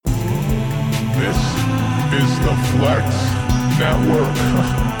is the Flex Network.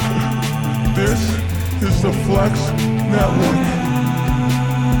 This is the Flex Network.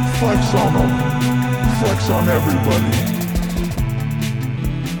 Flex on them. Flex on everybody.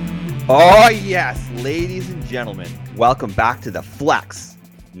 Oh, yes, ladies and gentlemen, welcome back to the Flex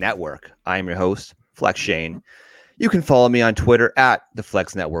Network. I'm your host, Flex Shane. You can follow me on Twitter at the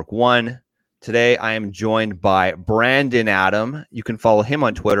Flex Network 1. Today, I am joined by Brandon Adam. You can follow him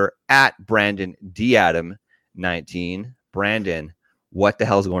on Twitter at Brandon D. Adam 19. Brandon, what the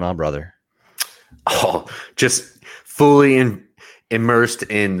hell is going on, brother? Oh, just fully immersed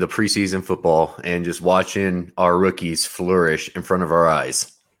in the preseason football and just watching our rookies flourish in front of our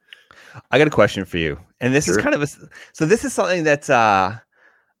eyes. I got a question for you, and this is kind of this is something that's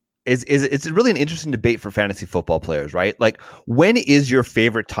it's really an interesting debate for fantasy football players, right? Like, when is your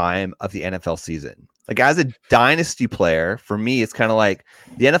favorite time of the NFL season? Like, as a dynasty player, for me, it's kind of like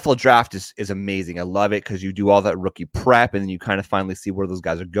the NFL draft is amazing. I love it because you do all that rookie prep, and then you kind of finally see where those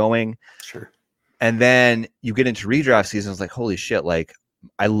guys are going. Sure. And then you get into redraft season. It's like, holy shit! Like,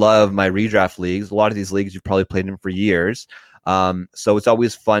 I love my redraft leagues. A lot of these leagues you've probably played in for years. So it's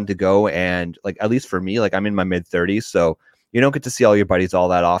always fun to go, and like, at least for me, like, I'm in my mid-30s, so you don't get to see all your buddies all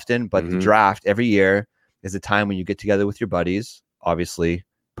that often, but the draft every year is a time when you get together with your buddies, obviously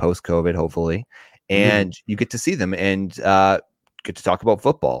post-COVID, hopefully, and you get to see them and get to talk about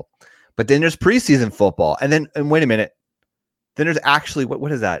football. But then there's preseason football, and wait a minute, then there's actually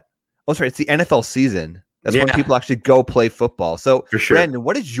what is that? Oh, sorry, it's the NFL season. That's when people actually go play football. So, for sure. Brandon,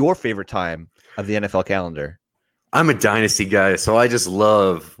 what is your favorite time of the NFL calendar? I'm a dynasty guy, so I just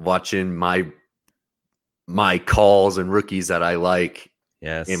love watching my calls and rookies that I like.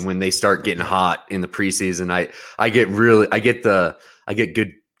 Yes. And when they start getting hot in the preseason, I get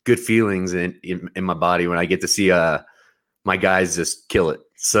good feelings in my body when I get to see my guys just kill it.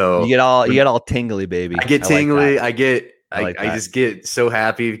 So you get all tingly, baby. I get tingly. I just get so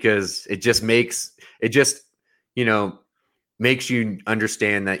happy because it just makes you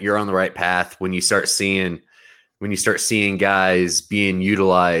understand that you're on the right path when you start seeing guys being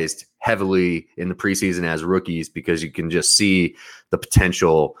utilized heavily in the preseason as rookies, because you can just see the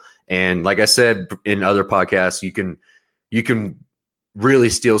potential. And like I said in other podcasts, you can really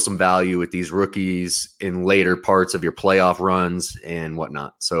steal some value with these rookies in later parts of your playoff runs and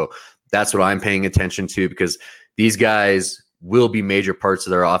whatnot. So that's what I'm paying attention to, because these guys will be major parts of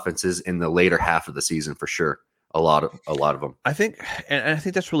their offenses in the later half of the season for sure. A lot of them. I think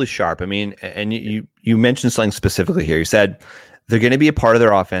that's really sharp. I mean, and you mentioned something specifically here. You said they're going to be a part of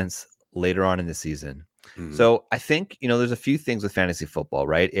their offense later on in the season. So I think, there's a few things with fantasy football,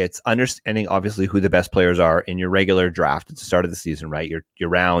 right? It's understanding obviously who the best players are in your regular draft at the start of the season, right? Your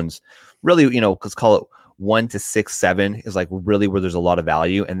rounds really, let's call it 1 to 6, 7 is like really where there's a lot of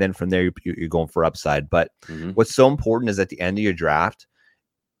value. And then from there, you're going for upside. But what's so important is at the end of your draft,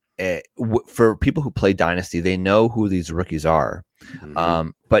 for people who play Dynasty, they know who these rookies are.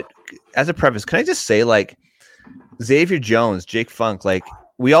 But as a preface, can I just say, like, Xavier Jones, Jake Funk, like,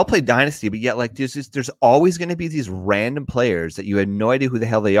 we all play Dynasty, but yet, like, there's always going to be these random players that you had no idea who the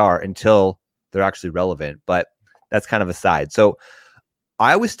hell they are until they're actually relevant. But that's kind of a side. So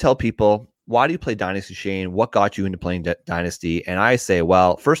I always tell people, why do you play Dynasty, Shane? What got you into playing Dynasty? And I say,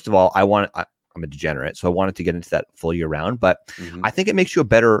 well, first of all, I'm a degenerate, so I wanted to get into that full year round. But I think it makes you a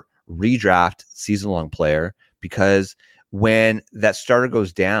better redraft season-long player, because when that starter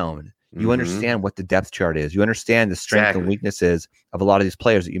goes down, you understand what the depth chart is. You understand the strengths and weaknesses of a lot of these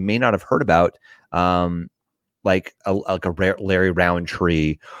players that you may not have heard about, like a Larry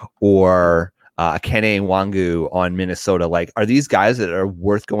Roundtree or a Kene Nwangu on Minnesota. Like, are these guys that are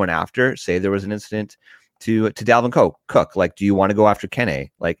worth going after? Say there was an incident to Dalvin Cook. Like, do you want to go after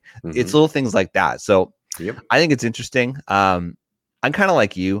Kene? Like, it's little things like that. So I think it's interesting. I'm kind of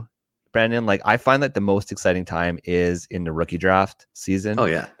like you, Brandon. Like, I find that the most exciting time is in the rookie draft season. Oh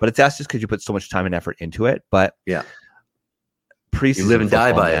yeah. But that's just because you put so much time and effort into it. But preseason, you live and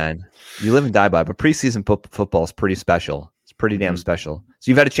die by it. You live and die by it. But preseason football is pretty special. It's pretty damn special. So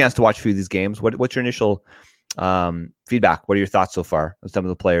you've had a chance to watch a few of these games. What's your initial feedback? What are your thoughts so far on some of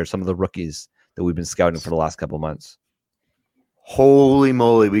the players, some of the rookies that we've been scouting for the last couple of months? Holy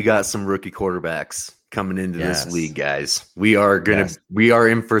moly, we got some rookie quarterbacks coming into this league, guys. We are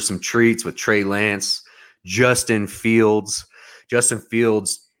in for some treats with Trey Lance, Justin Fields.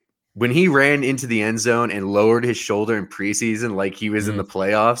 When he ran into the end zone and lowered his shoulder in preseason like he was in the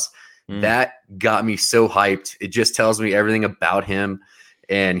playoffs, that got me so hyped. It just tells me everything about him.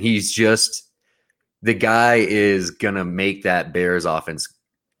 And he's just, the guy is going to make that Bears offense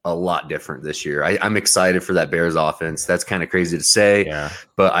a lot different this year. I'm excited for that Bears offense. That's kind of crazy to say,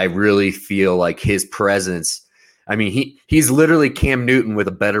 but I really feel like his presence. I mean, he's literally Cam Newton with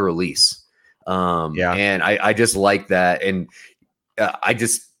a better release. And I just like that. And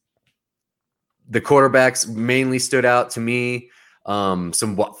the quarterbacks mainly stood out to me. Some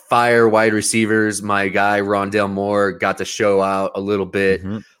fire wide receivers. My guy Rondale Moore got to show out a little bit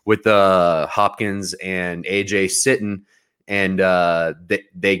with Hopkins and AJ Sitton, and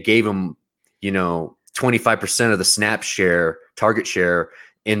they gave him 25% of the snap share, target share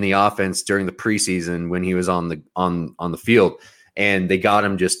in the offense during the preseason when he was on the field, and they got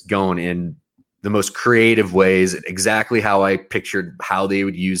him just going in the most creative ways, exactly how I pictured how they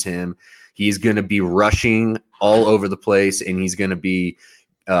would use him. He's going to be rushing all over the place, and he's going to be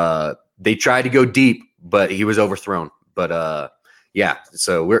they tried to go deep, but he was overthrown. But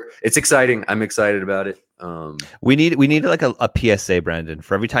so it's exciting. I'm excited about it. We need like a PSA, Brandon,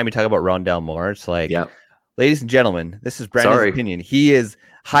 for every time you talk about Rondale Moore. It's like, ladies and gentlemen, this is Brandon's opinion. He is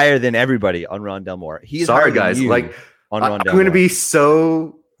higher than everybody on Rondale Moore. He is sorry, guys. Like, on Rondale I'm going to be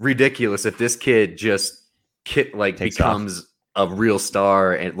so ridiculous if this kid just becomes a real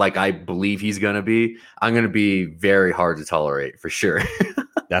star, and like I believe he's going to be. I'm going to be very hard to tolerate for sure.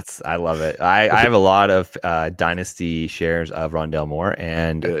 I love it. I have a lot of dynasty shares of Rondale Moore,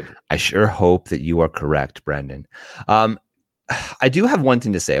 and good. I sure hope that you are correct, Brandon. I do have one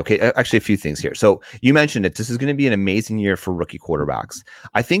thing to say. Okay, actually, a few things here. So you mentioned it. This is going to be an amazing year for rookie quarterbacks.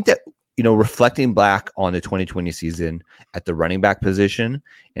 I think that, reflecting back on the 2020 season at the running back position,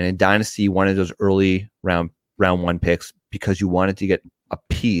 and in dynasty, one of those early round one picks because you wanted to get a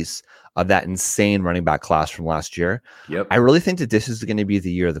piece of that insane running back class from last year. Yep. I really think that this is going to be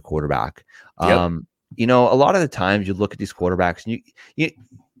the year of the quarterback. Yep. A lot of the times you look at these quarterbacks and you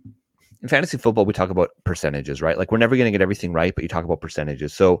in fantasy football, we talk about percentages, right? Like, we're never going to get everything right, but you talk about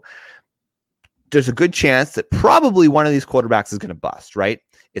percentages. So there's a good chance that probably one of these quarterbacks is going to bust, right?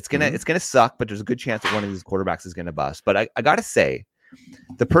 It's going to suck, but there's a good chance that one of these quarterbacks is going to bust. But I got to say,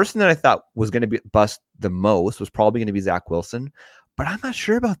 the person that I thought was going to bust the most was probably going to be Zach Wilson. But I'm not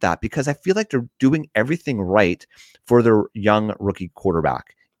sure about that because I feel like they're doing everything right for their young rookie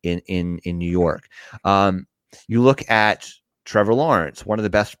quarterback in New York. You look at Trevor Lawrence, one of the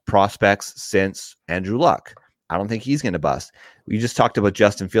best prospects since Andrew Luck. I don't think he's going to bust. We just talked about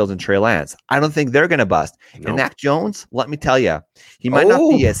Justin Fields and Trey Lance. I don't think they're going to bust. Nope. And Mac Jones, let me tell you, he might not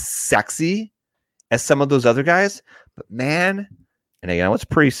be as sexy as some of those other guys, but man, and again, it's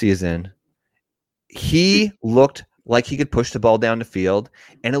preseason, he looked like he could push the ball down the field,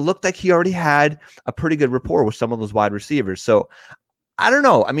 and it looked like he already had a pretty good rapport with some of those wide receivers. So I don't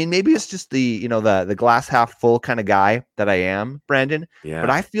know. I mean, maybe it's just the glass half full kind of guy that I am, Brandon. Yeah. But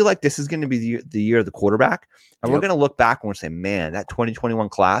I feel like this is going to be the year of the quarterback, and we're going to look back and we're say, man, that 2021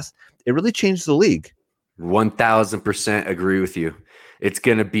 class, it really changed the league. 1000% agree with you. It's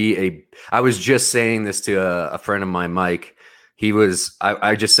going to be I was just saying this to a friend of mine, Mike.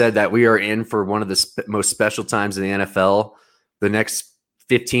 I just said that we are in for one of the most special times in the NFL. The next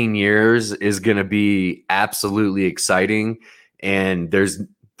 15 years is going to be absolutely exciting. And there's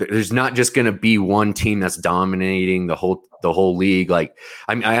not just going to be one team that's dominating the whole league. Like,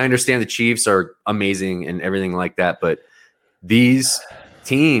 I understand the Chiefs are amazing and everything like that, but these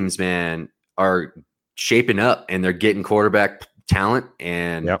teams, man, are shaping up and they're getting quarterback talent,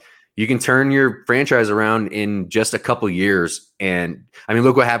 and you can turn your franchise around in just a couple years. And I mean,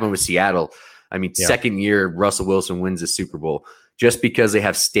 look what happened with Seattle. I mean, second year, Russell Wilson wins the Super Bowl just because they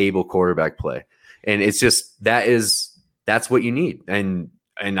have stable quarterback play. And it's just, that's what you need. And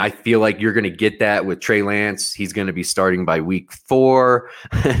I feel like you're going to get that with Trey Lance. He's going to be starting by week 4.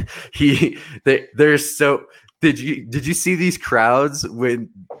 Did you see these crowds when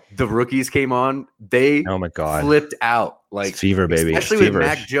the rookies came on? They oh my God, flipped out. Like, it's fever, baby, especially with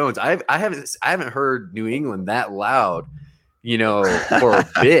Mac Jones. I haven't heard New England that loud, for a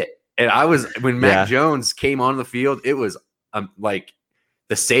bit. And when Mac Jones came on the field, it was like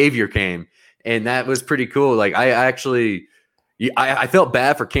the savior came, and that was pretty cool. Like, I felt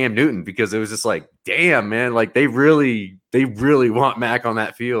bad for Cam Newton because it was just like, damn, man, like they really want Mac on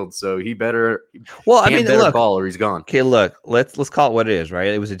that field. So he better, look, ball or he's gone. Okay, look, let's call it what it is, right?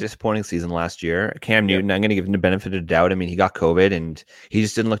 It was a disappointing season last year. Cam Newton, I'm going to give him the benefit of the doubt. I mean, he got COVID and he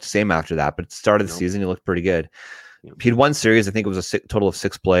just didn't look the same after that. But at the start of the season, he looked pretty good. He had one series. I think it was a total of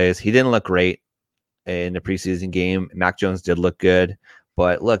 6 plays. He didn't look great in the preseason game. Mac Jones did look good,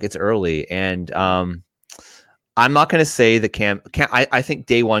 but look, it's early, and I'm not going to say that Cam. I think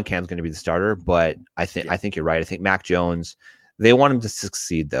day one Cam's going to be the starter, but I think you're right. I think Mac Jones, They want him to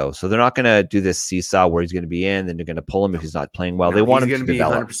succeed, though. So they're not going to do this seesaw where he's going to be in, then they're going to pull him if he's not playing well. No, they want him to to be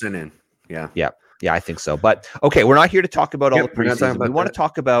develop. 100% in. Yeah. Yeah, I think so. But okay, we're not here to talk about all the we're not talking preseason. about We want that. to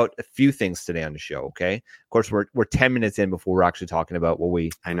talk about a few things today on the show. Okay, of course, we're 10 minutes in before we're actually talking about what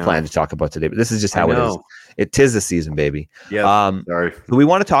we I know. plan to talk about today. But this is just how I it is. know. It is the season, baby. Yeah. Sorry. So we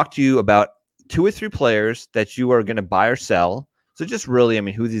want to talk to you about 2 or 3 players that you are going to buy or sell. So just really, I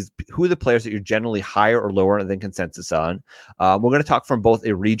mean, who are the players that you're generally higher or lower than consensus on? We're going to talk from both a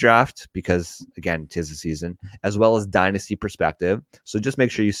redraft, because again, 'tis the season, as well as dynasty perspective. So just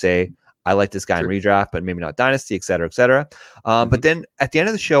make sure you say, I like this guy in redraft, but maybe not dynasty, et cetera, et cetera. But then at the end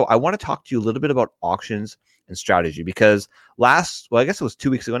of the show, I want to talk to you a little bit about auctions and strategy, because I guess it was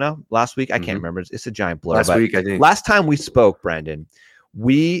 2 weeks ago now. Last week, I can't remember. It's a giant blur. Last week, I think. Last time we spoke, Brandon,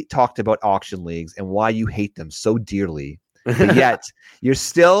 we talked about auction leagues and why you hate them so dearly. But yet you're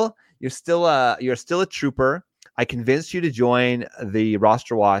still a trooper. I convinced you to join the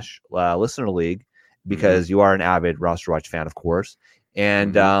Roster Watch Listener League because you are an avid Roster Watch fan, of course.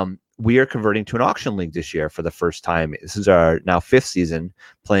 And we are converting to an auction league this year for the first time. This is our now 5th season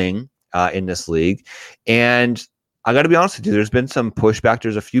playing in this league. And I got to be honest with you, there's been some pushback.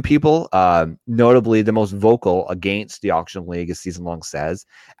 There's a few people, notably the most vocal against the auction league, as Season Long says,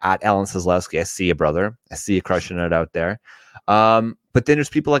 at Alan Seslowski. I see you, brother. I see you crushing it out there. But then there's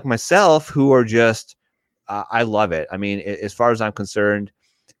people like myself who are just, I love it. I mean, as far as I'm concerned,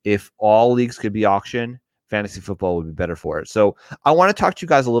 if all leagues could be auction, fantasy football would be better for it. So I want to talk to you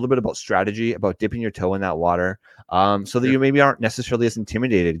guys a little bit about strategy, about dipping your toe in that water, so that you maybe aren't necessarily as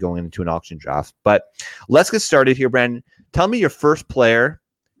intimidated going into an auction draft. But let's get started here, Brandon. Tell me your first player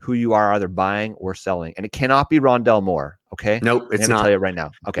who you are either buying or selling. And it cannot be Rondell Moore, okay? Nope, it's not. I'll tell you right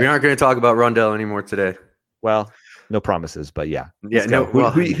now. Okay. We aren't going to talk about Rondell anymore today. Well, no promises, but yeah. Yeah, no.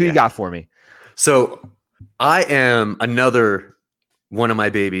 Who you got for me? So I am another one of my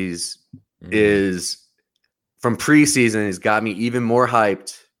babies is from preseason has got me even more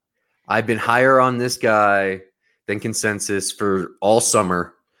hyped. I've been higher on this guy than consensus for all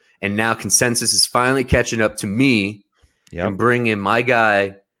summer. And now consensus is finally catching up to me and bringing my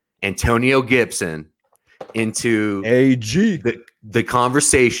guy, Antonio Gibson, into the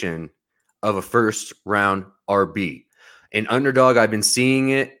conversation of a first round RB. In Underdog, I've been seeing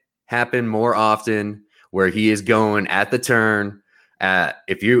it happen more often where he is going at the turn.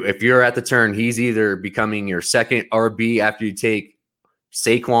 If you're at the turn, he's either becoming your second RB after you take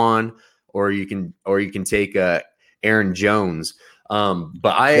Saquon, or you can take Aaron Jones.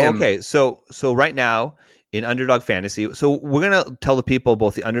 But I am okay. So right now in Underdog Fantasy, so we're gonna tell the people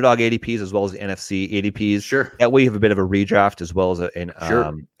both the Underdog ADPs as well as the NFC ADPs. Sure. That way you have a bit of a redraft as well as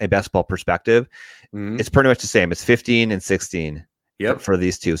a best ball perspective. It's pretty much the same. It's 15 and 16. For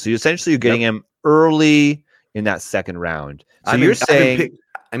these two. So you're getting him early in that second round. So you're saying,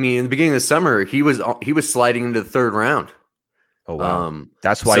 in the beginning of the summer, he was sliding into the third round. Oh wow,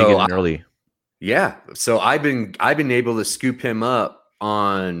 that's why you get in early. Yeah, so I've been able to scoop him up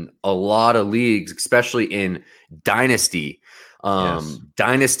on a lot of leagues, especially in Dynasty.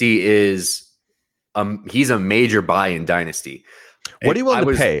 Dynasty is he's a major buy in Dynasty. What are you willing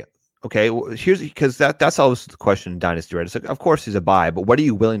to pay? Okay, well, here's because that's always the question in Dynasty, right? It's like, of course he's a buy, but what are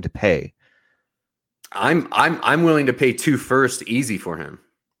you willing to pay? I'm willing to pay 2 first easy for him.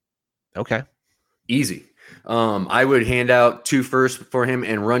 Okay. Easy. I would hand out 2 first for him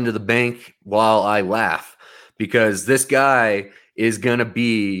and run to the bank while I laugh, because this guy is going to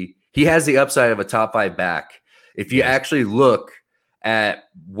he has the upside of a top 5 back. If you actually look at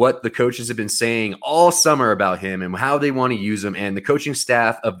what the coaches have been saying all summer about him and how they want to use him, and the coaching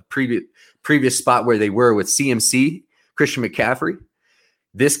staff of the previous spot where they were with CMC, Christian McCaffrey,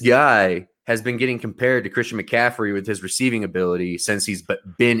 this guy has been getting compared to Christian McCaffrey with his receiving ability since he's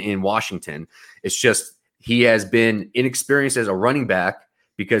been in Washington. It's just he has been inexperienced as a running back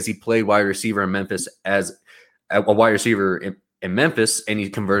because he played wide receiver in Memphis as a wide receiver in Memphis, and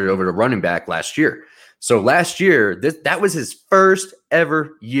he converted over to running back last year. So last year, that was his first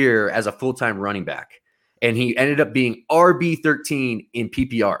ever year as a full-time running back, and he ended up being RB13 in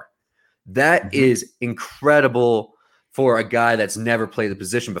PPR. That is incredible for a guy that's never played the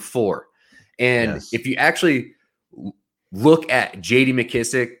position before. And if you actually look at J.D.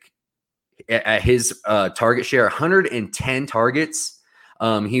 McKissick at his target share, 110 targets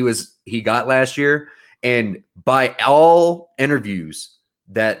he got last year, and by all interviews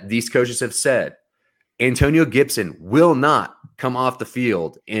that these coaches have said, Antonio Gibson will not come off the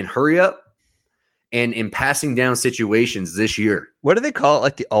field in hurry up and in passing down situations this year. What do they call it?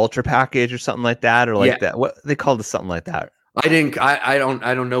 Like the ultra package or something like that? Or like that? What they call it something like that? I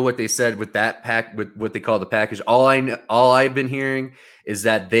don't know what they said with that pack, with what they call the package. All I've been hearing is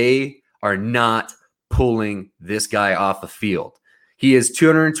that they are not pulling this guy off the field. He is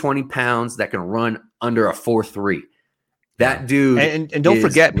 220 pounds that can run under a 4.3. That dude, and don't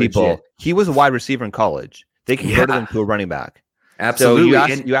forget, people, legit. he was a wide receiver in college. They converted him to a running back. Absolutely.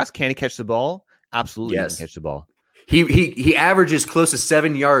 So you ask, can he catch the ball? Absolutely, Yes. he can catch the ball. He averages close to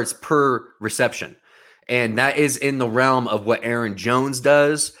 7 yards per reception. And that is in the realm of what Aaron Jones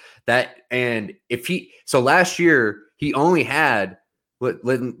does. So last year he only had,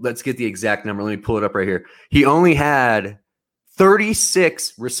 let's get the exact number. Let me pull it up right here. He only had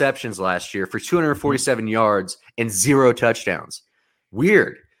 36 receptions last year for 247 yards and 0 touchdowns.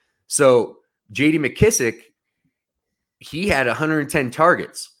 Weird. So JD McKissic, he had 110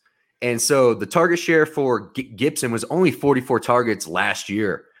 targets. And so the target share for Gibson was only 44 targets last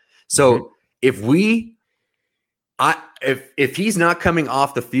year. So if he's not coming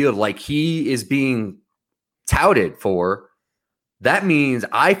off the field like he is being touted for, that means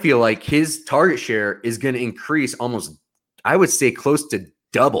I feel like his target share is going to increase almost, I would say, close to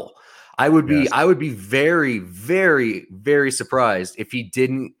double. I would be very, very, very surprised if he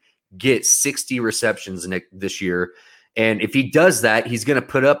didn't get 60 receptions this year. And if he does that, he's going to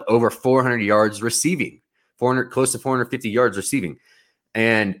put up over 400 yards receiving, close to 450 yards receiving.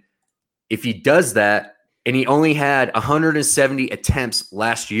 And if he does that, and he only had 170 attempts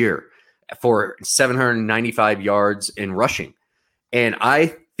last year for 795 yards in rushing. And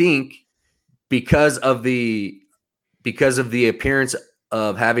I think because of the appearance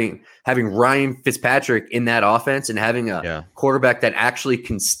of having Ryan Fitzpatrick in that offense and having a quarterback that actually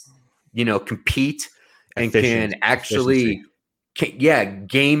can, compete and can actually,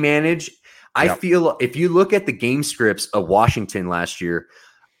 game manage. I feel if you look at the game scripts of Washington last year,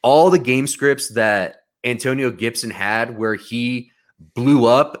 all the game scripts that Antonio Gibson had where he blew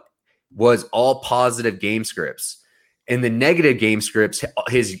up was all positive game scripts. In the negative game scripts,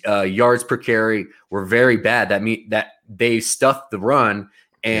 his yards per carry were very bad. That means that they stuffed the run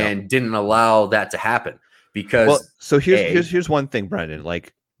and didn't allow that to happen. Because so here's one thing, Brendan,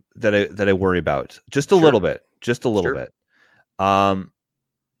 like that I worry about just a little bit. I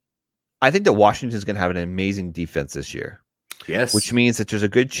think that Washington's going to have an amazing defense this year. Yes, which means that there's a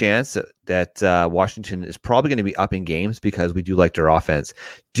good chance that Washington is probably going to be up in games because we do like their offense.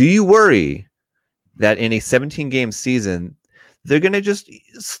 Do you worry that in a 17-game season, they're going to just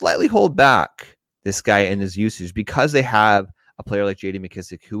slightly hold back this guy in his usage because they have a player like J.D.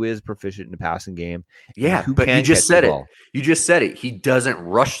 McKissic who is proficient in the passing game? Yeah, but you just said it. You just said it. He doesn't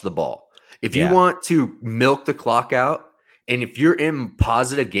rush the ball. If you want to milk the clock out, and if you're in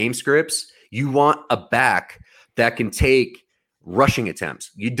positive game scripts, you want a back that can take rushing attempts.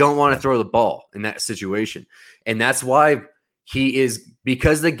 You don't want to throw the ball in that situation. And that's why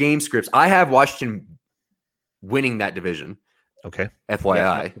because the game scripts, I have Washington winning that division. Okay. FYI.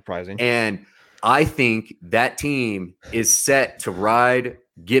 Yeah, surprising. And I think that team is set to ride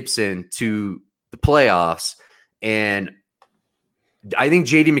Gibson to the playoffs. And I think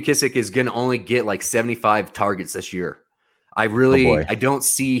JD McKissic is going to only get like 75 targets this year. I don't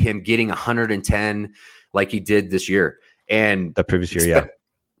see him getting 110 like he did this year. And the previous year,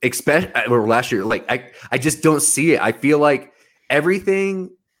 or last year, like I just don't see it. I feel like everything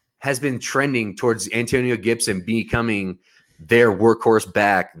has been trending towards Antonio Gibson becoming their workhorse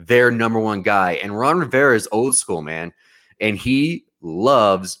back, their number one guy. And Ron Rivera is old school, man, and he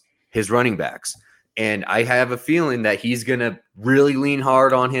loves his running backs. And I have a feeling that he's going to really lean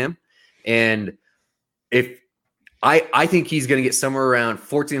hard on him. And if I think he's going to get somewhere around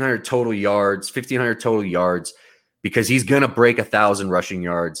 1,400 total yards, 1,500 total yards, because he's going to break 1,000 rushing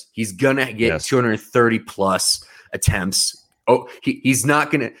yards. He's going to get 230 plus attempts. Oh, he's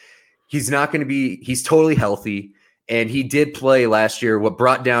totally healthy. And he did play last year. What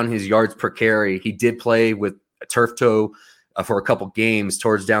brought down his yards per carry, he did play with a turf toe for a couple games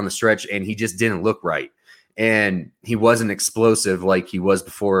towards down the stretch, and he just didn't look right. And he wasn't explosive like he was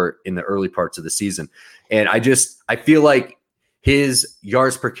before in the early parts of the season. And I feel like his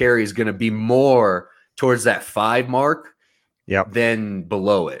yards per carry is going to be more towards that 5 mark than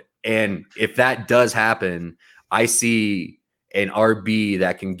below it. And if that does happen, I see an RB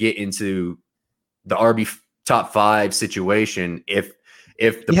that can get into the RB top 5 situation if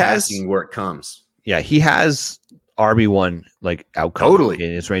the passing work comes. Yeah, he has RB1 like outcome in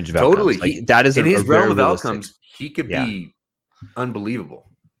his range of outcomes. Like, that is in his realm of outcomes. He could be unbelievable.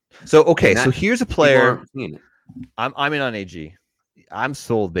 So so here's a player. I'm in on AG. I'm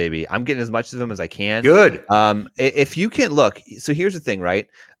sold, baby. I'm getting as much of him as I can. Good. If you can look, so here's the thing, right?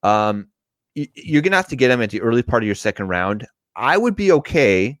 you're going to have to get him at the early part of your second round. I would be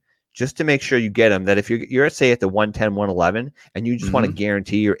okay just to make sure you get him, that if you're say at the 110, 111, and you just want to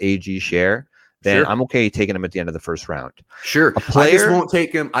guarantee your AG share, then I'm okay taking him at the end of the first round. Sure. I just won't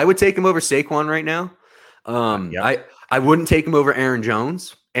take him. I would take him over Saquon right now. I wouldn't take him over Aaron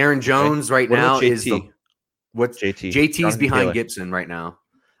Jones. Aaron Jones right now is JT's behind Taylor. Gibson right now.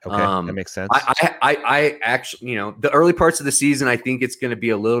 Okay, that makes sense. I actually, the early parts of the season, I think it's going to be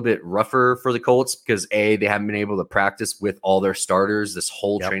a little bit rougher for the Colts because they haven't been able to practice with all their starters this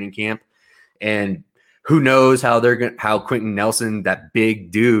whole training camp, and who knows how Quentin Nelson, that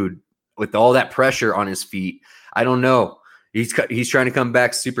big dude with all that pressure on his feet, I don't know. He's trying to come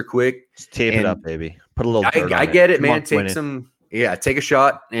back super quick. Just tape it up, baby. Put a little. I get it, man. Take a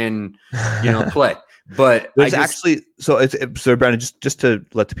shot and play. But there's so Brandon, just to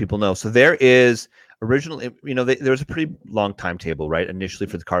let the people know. So there is originally, there was a pretty long timetable, right? Initially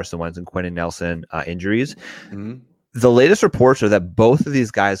for the Carson Wentz and Quentin Nelson injuries. Mm-hmm. The latest reports are that both of these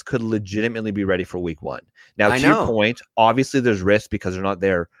guys could legitimately be ready for week 1. Now, to your point, obviously there's risk because they're not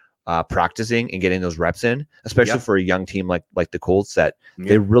there practicing and getting those reps in, especially for a young team like the Colts that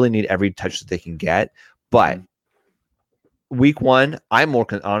they really need every touch that they can get. But week 1, I'm more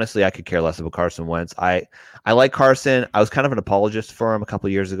honestly, I could care less about Carson Wentz. I like Carson. I was kind of an apologist for him a couple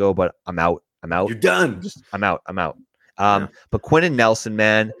of years ago, but I'm out. You're done. I'm out. But Quentin Nelson,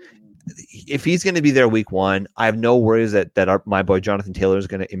 man, if he's going to be there week 1, I have no worries that my boy Jonathan Taylor is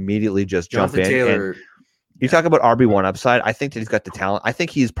going to immediately just jump in. And you talk about RB1 upside. I think that he's got the talent. I think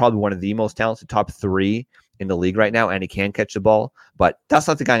he's probably one of the most talented top 3 in the league right now, and he can catch the ball. But that's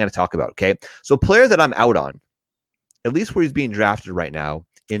not the guy I'm going to talk about. Okay, so player that I'm out on, at least where he's being drafted right now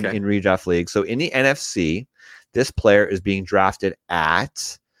in redraft league. So in the NFC, this player is being drafted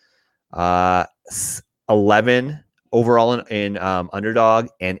at 11 overall in underdog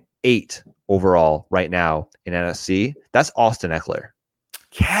and 8 overall right now in NFC. That's Austin Eckler.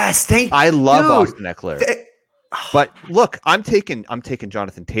 Yes, I love Austin Eckler. But look, I'm taking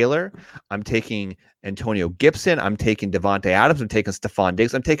Jonathan Taylor. I'm taking Antonio Gibson. I'm taking Devontae Adams. I'm taking Stephon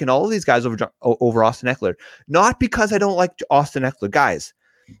Diggs. I'm taking all of these guys over Austin Eckler. Not because I don't like Austin Eckler. Guys,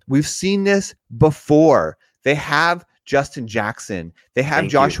 we've seen this before. They have Justin Jackson. They have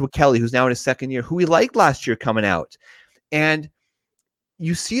Joshua Kelly, who's now in his second year, who we liked last year coming out. And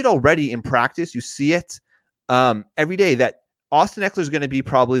you see it already in practice. You see it every day that Austin Eckler is going to be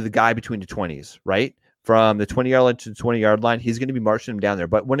probably the guy between the 20s, right? From the 20-yard line to the 20-yard line, he's going to be marching him down there.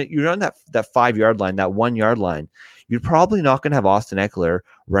 But when you're on that 5-yard line, that 1-yard line, you're probably not going to have Austin Eckler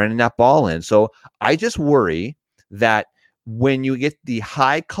running that ball in. So I just worry that when you get the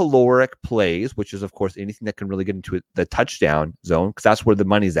high caloric plays, which is, of course, anything that can really get into the touchdown zone, because that's where the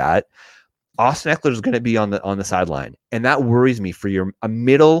money's at, Austin Eckler is going to be on the sideline. And that worries me for a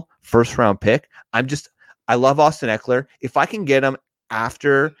middle first-round pick. I love Austin Eckler. If I can get him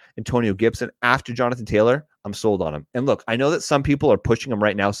after Antonio Gibson, after Jonathan Taylor, I'm sold on him. And look, I know that some people are pushing him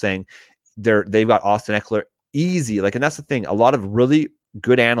right now saying they've got Austin Eckler easy. And that's the thing. A lot of really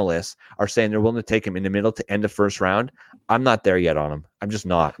good analysts are saying they're willing to take him in the middle to end of first round. I'm not there yet on him. I'm just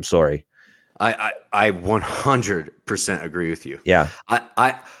not. I'm sorry. I 100% agree with you. Yeah.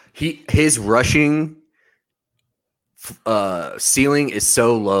 His rushing ceiling is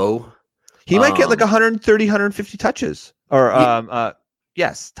so low. He might get 130, 150 touches or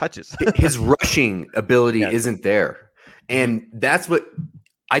yes, touches. His rushing ability isn't there. And that's what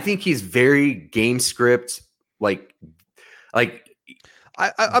I think he's very game script. I'm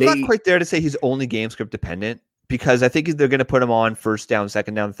not quite there to say he's only game script dependent, because I think they're going to put him on first down,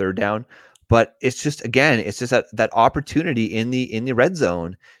 second down, third down. But it's just that opportunity in the red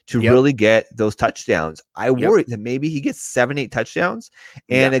zone to really get those touchdowns. I worry that maybe he gets 7-8 touchdowns,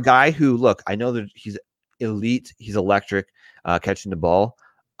 and a guy who, look, I know that he's elite, he's electric catching the ball.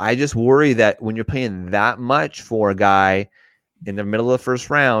 I just worry that when you're paying that much for a guy in the middle of the first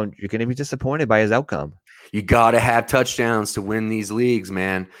round, you're going to be disappointed by his outcome. You got to have touchdowns to win these leagues,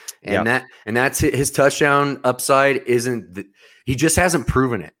 man. And that's his touchdown upside he just hasn't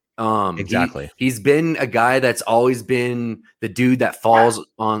proven it. Exactly. He's been a guy that's always been the dude that falls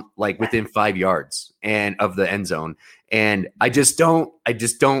on within 5 yards and of the end zone. And I just don't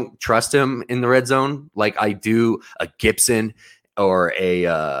trust him in the red zone like I do a Gibson or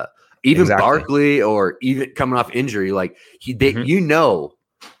even Barkley, or even coming off injury.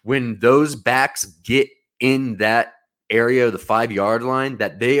 When those backs get in that area of the 5-yard line,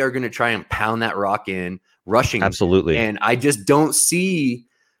 that they are going to try and pound that rock in rushing. Absolutely. And I just don't see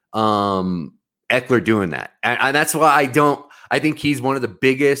Eckler doing that. And that's why I think he's one of the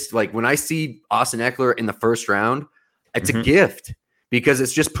biggest, when I see Austin Eckler in the first round, it's a gift, because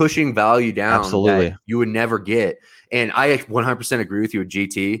it's just pushing value down Absolutely. that you would never get. And I 100% agree with you with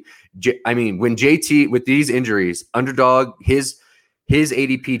GT. I mean, when JT with these injuries, underdog, his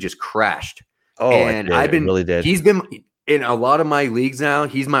ADP just crashed. Oh, and it really did. He's been in a lot of my leagues now.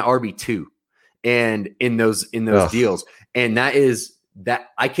 He's my RB2, and in those deals, and that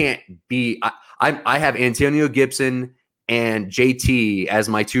I can't be. I have Antonio Gibson and JT as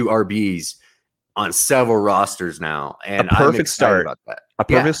my 2 RBs on several rosters now, and a perfect start. About that. A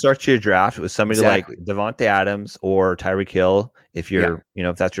perfect start to your draft with somebody like Devontae Adams or Tyreek Hill. If you're,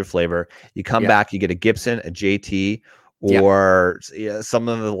 if that's your flavor, you come back, you get a Gibson, a JT, or some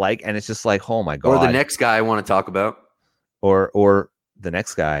of the like, and it's just like, oh my god. Or the next guy I want to talk about, or the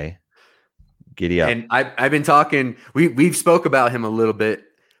next guy, giddy up. And I've been talking. We've spoke about him a little bit,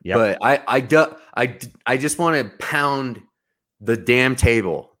 but I just want to pound the damn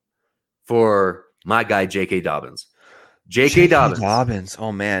table for my guy J.K. Dobbins. J.K. Dobbins.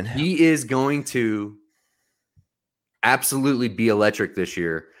 Oh man, he is going to absolutely be electric this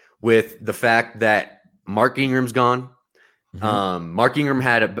year with the fact that Mark Ingram's gone. Mm-hmm. Mark Ingram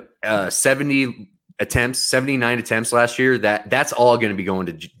had 79 attempts last year. That's all going to be going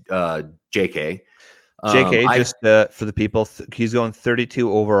to J.K. For the people, he's going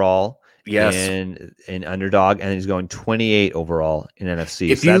 32 overall. Yes, in underdog, and he's going 28 overall in NFC.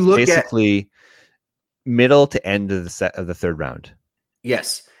 If you look basically middle to end of the third round.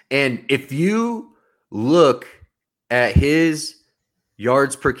 Yes, and if you look at his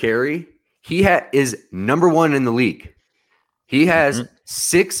yards per carry, he is number 1 in the league. He has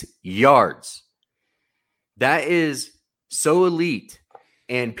 6 yards. That is so elite,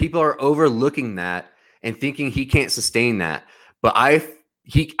 and people are overlooking that and thinking he can't sustain that. But I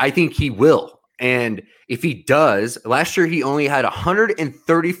think he will. And if he does, last year he only had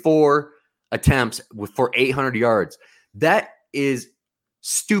 134 attempts for 800 yards. That is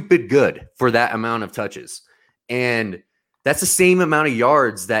stupid good for that amount of touches. And that's the same amount of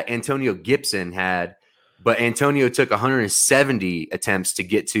yards that Antonio Gibson had, but Antonio took 170 attempts to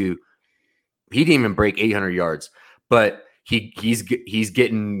get to. He didn't even break 800 yards, but he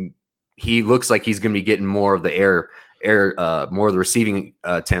looks like he's going to be getting more of the more of the receiving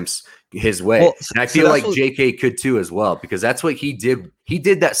attempts his way. Well, and I feel like JK could too as well, because that's what he did. He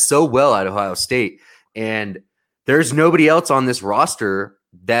did that so well at Ohio State, and there's nobody else on this roster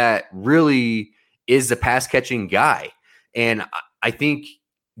that really is the pass catching guy. And I think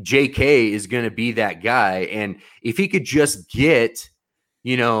JK is going to be that guy. And if he could just get,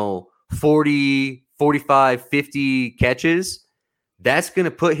 40, 45, 50 catches, that's going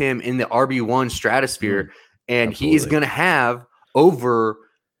to put him in the RB1 stratosphere. And Absolutely. He is going to have over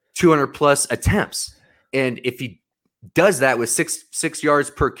 200 plus attempts. And if he does that with six yards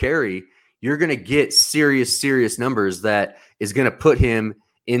per carry, you're going to get serious numbers that is going to put him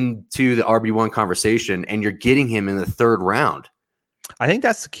into the RB1 conversation, and you're getting him in the third round. I think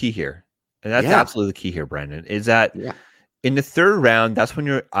that's the key here. And that's absolutely the key here, Brendan, is that in the third round, that's when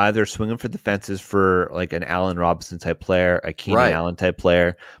you're either swinging for the fences for like an Allen Robinson type player, a Keenan Allen type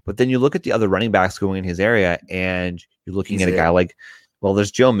player. But then you look at the other running backs going in his area, and you're looking at a guy like, well,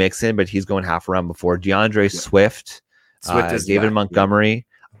 there's Joe Mixon, but he's going half a round before. DeAndre Swift David Montgomery.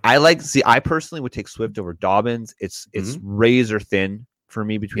 I personally would take Swift over Dobbins. It's razor thin for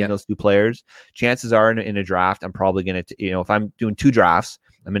me between those two players. Chances are in a draft, I'm probably going to, if I'm doing 2 drafts,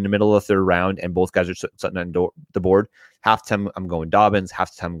 I'm in the middle of the third round and both guys are sitting on the board. Half the time I'm going Dobbins,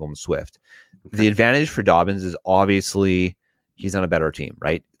 half the time I'm going Swift. Okay. The advantage for Dobbins is obviously he's on a better team,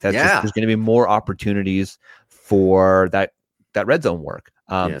 right? There's going to be more opportunities for that red zone work.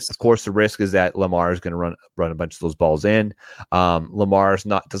 Of course, the risk is that Lamar is going to run a bunch of those balls in. Lamar's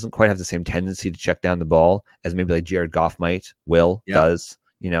doesn't quite have the same tendency to check down the ball as maybe like Jared Goff does.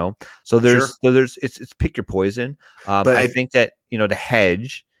 So there's it's pick your poison. But I think that to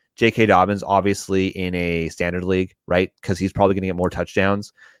hedge J.K. Dobbins, obviously in a standard league, right? Because he's probably going to get more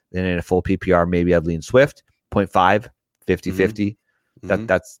touchdowns than in a full PPR. Maybe I'd lean Swift 0.5, 50-50.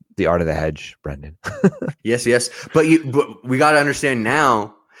 That's the art of the hedge, Brendan. Yes. But we got to understand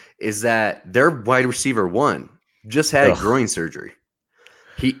now is that their wide receiver 1 just had a groin surgery.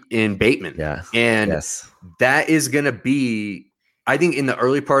 In Bateman. Yeah. And that is going to be, I think in the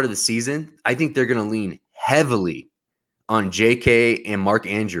early part of the season, I think they're going to lean heavily on JK and Mark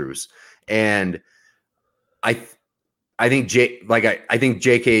Andrews. And I think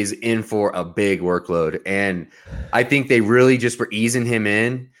JK is in for a big workload, and I think they really just were easing him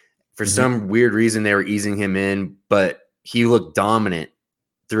in for some weird reason. They were easing him in, but he looked dominant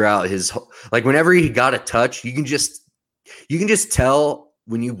throughout his whenever he got a touch, you can just tell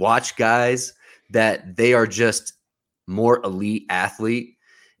when you watch guys that they are just more elite athlete.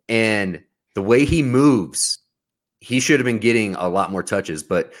 And the way he moves, he should have been getting a lot more touches.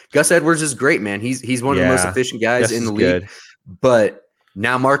 But Gus Edwards is great, man. He's one of the most efficient guys in the league. But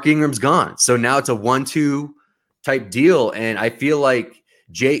now Mark Ingram's gone. So now it's a 1-2 type deal. And I feel like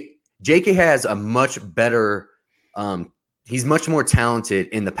JK has a much better he's much more talented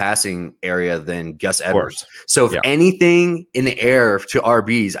in the passing area than Gus Edwards. So if anything in the air to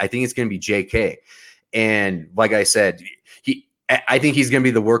RBs, I think it's going to be JK. And like I said, I think he's going to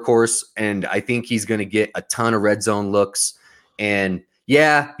be the workhorse, and I think he's going to get a ton of red zone looks. And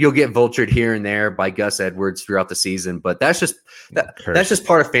yeah, you'll get vultured here and there by Gus Edwards throughout the season, but that's just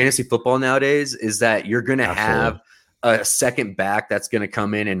part of fantasy football nowadays, is that you're going to have a second back that's going to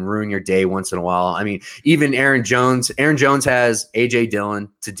come in and ruin your day once in a while. I mean, even Aaron Jones has AJ Dillon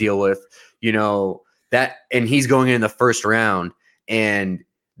to deal with, that, and he's going in the first round. And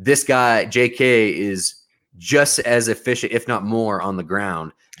this guy, JK, is just as efficient, if not more, on the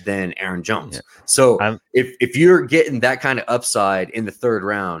ground than Aaron Jones. Yeah. So if you're getting that kind of upside in the third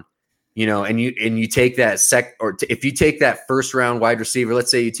round, and you take that if you take that first round wide receiver,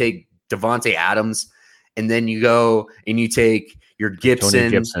 let's say you take Devontae Adams, and then you go and you take your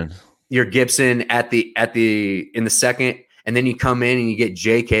Gibson in the second, and then you come in and you get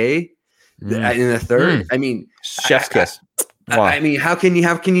JK in the third. I mean, chef's kiss. Wow. I mean, how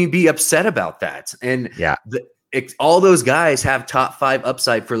can you be upset about that? And all those guys have top 5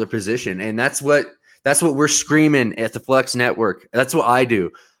 upside for their position, and that's what we're screaming at the Flex Network. That's what I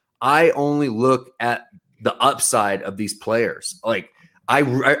do. I only look at the upside of these players. Like I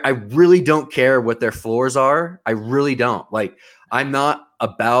really don't care what their floors are. I really don't. Like, I'm not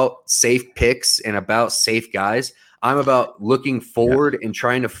about safe picks and about safe guys. I'm about looking forward and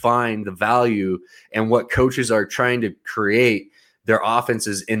trying to find the value and what coaches are trying to create their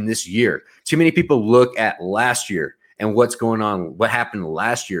offenses in this year. Too many people look at last year and what's going on, what happened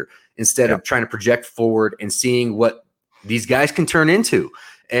last year, instead of trying to project forward and seeing what these guys can turn into.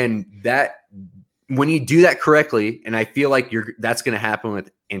 And that, when you do that correctly, and I feel like that's going to happen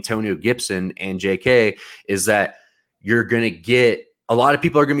with Antonio Gibson and JK, is that you're going to get a lot of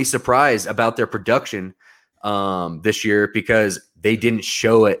people are going to be surprised about their production this year, because they didn't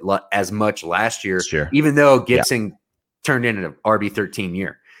show it as much last year, even though Gibson turned in an RB13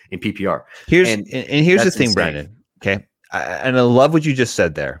 year in PPR. Here's the thing, insane. Brandon. Okay. And I love what you just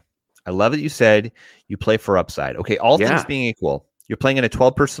said there. I love that you said you play for upside. Okay. All things being equal, you're playing in a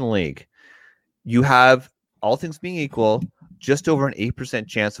 12-person league. You have, all things being equal, just over an 8%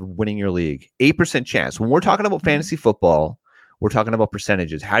 chance of winning your league. 8% chance. When we're talking about fantasy football, we're talking about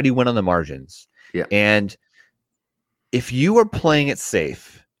percentages. How do you win on the margins? Yeah. And if you are playing it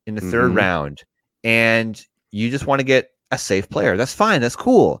safe in the third round and you just want to get a safe player, that's fine. That's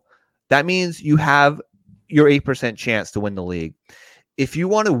cool. That means you have your 8% chance to win the league. If you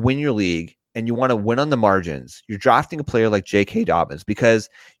want to win your league and you want to win on the margins, you're drafting a player like J.K. Dobbins, because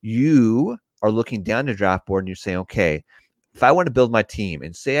you are looking down the draft board and you're saying, okay, if I want to build my team,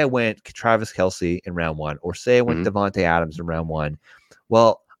 and say I went Travis Kelce in round 1, or say I went Devontae Adams in round 1,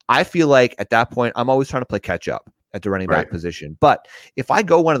 well, I feel like at that point, I'm always trying to play catch up at the running back position. But if I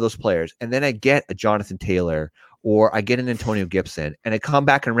go one of those players and then I get a Jonathan Taylor, or I get an Antonio Gibson, and I come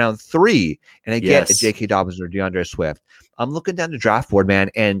back in round 3 and I get a J.K. Dobbins or DeAndre Swift, I'm looking down the draft board, man.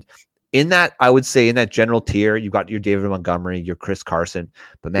 And in that, I would say in that general tier, you've got your David Montgomery, your Chris Carson.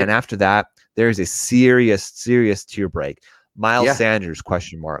 But man, after that, there's a serious tier break. Miles Sanders,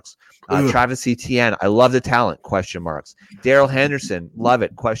 question marks. Travis Etienne, I love the talent, question marks. Darrell Henderson, love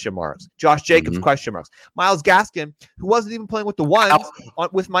it, question marks. Josh Jacobs, question marks. Myles Gaskin, who wasn't even playing with the ones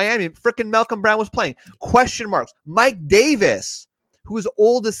with Miami, freaking Malcolm Brown was playing, question marks. Mike Davis, who is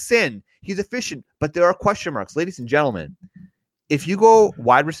old as sin, he's efficient, but there are question marks. Ladies and gentlemen, if you go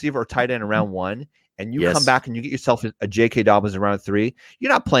wide receiver or tight end in round 1, and you come back and you get yourself a J.K. Dobbins in round 3,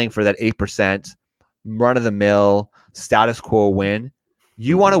 you're not playing for that 8% run-of-the-mill status quo win.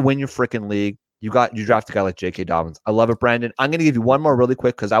 You want to win your freaking league. You draft a guy like J.K. Dobbins. I love it, Brandon. I'm going to give you one more really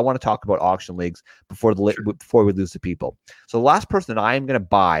quick, because I want to talk about auction leagues before we lose to people. So the last person that I am going to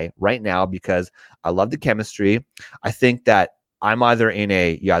buy right now, because I love the chemistry, I think that I'm either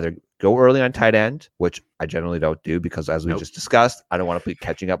you either go early on tight end, which I generally don't do, because as we just discussed, I don't want to be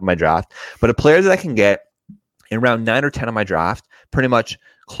catching up in my draft. But a player that I can get in round 9 or 10 of my draft, pretty much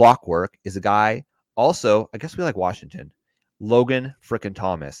clockwork, is a guy. Also, I guess we like Washington. Logan frickin'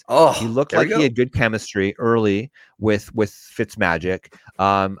 Thomas. Oh, he looked like he had good chemistry early with Fitzmagic.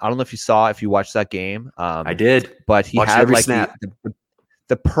 I don't know if you watched that game. I did, but he had like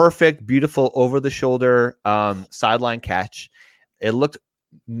the perfect, beautiful over the shoulder sideline catch. It looked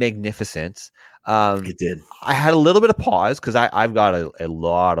magnificent. It did. I had a little bit of pause because I've got a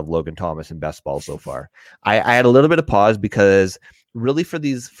lot of Logan Thomas in best ball so far. I had a little bit of pause because really for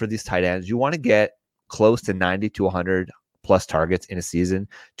these tight ends, you want to get close to 90 to 100 plus targets in a season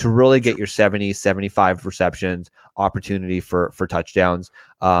to really get your 70, 75 receptions, opportunity for touchdowns.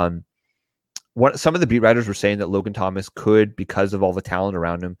 Some of the beat writers were saying that Logan Thomas could, because of all the talent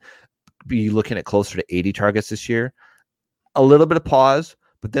around him, be looking at closer to 80 targets this year. A little bit of pause,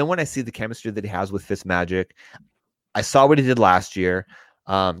 but then when I see the chemistry that he has with Fitzmagic, I saw what he did last year.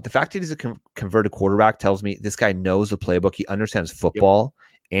 The fact that he's a converted quarterback tells me this guy knows the playbook. He understands football,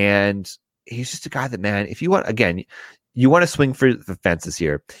 and he's just a guy that, man, if you want, again, you want to swing for the fences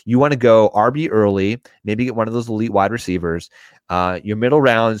here. You want to go RB early, maybe get one of those elite wide receivers. Your middle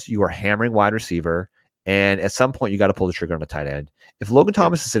rounds, you are hammering wide receiver. And at some point, you got to pull the trigger on a tight end. If Logan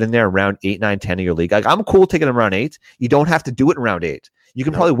Thomas is sitting there around 8, 9, 10 of your league, like, I'm cool taking him around 8. You don't have to do it in round 8. You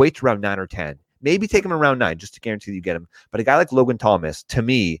can probably wait to round 9 or 10. Maybe take him around 9 just to guarantee you get him. But a guy like Logan Thomas, to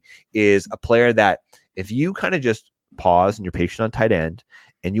me, is a player that if you kind of just pause and you're patient on tight end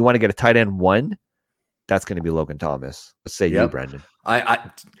and you want to get a tight end 1, that's going to be Logan Thomas. Let's say you, Brendan. I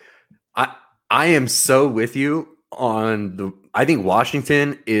am so with you on I think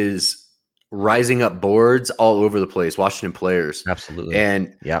Washington is rising up boards all over the place. Washington players, absolutely,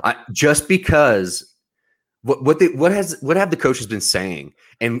 and just because what have the coaches been saying,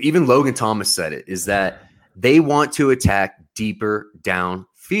 and even Logan Thomas said it, is that they want to attack deeper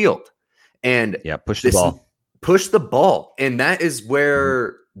downfield and push the ball, and that is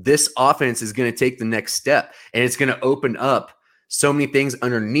where this offense is going to take the next step, and it's going to open up so many things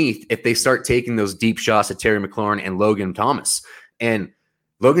underneath if they start taking those deep shots at Terry McLaurin and Logan Thomas. And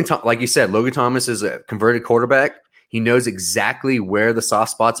like you said, Logan Thomas is a converted quarterback. He knows exactly where the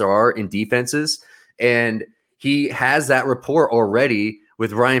soft spots are in defenses, and he has that rapport already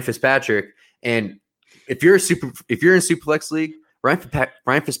with Ryan Fitzpatrick. And if you're in Superflex League,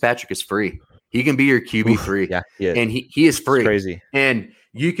 Ryan Fitzpatrick is free. He can be your QB3. And he is free. It's crazy. And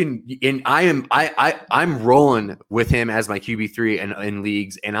you can, and I'm rolling with him as my QB3 in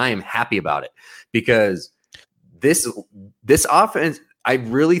leagues, and I am happy about it because this offense, I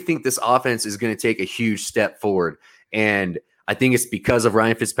really think this offense is going to take a huge step forward. And I think it's because of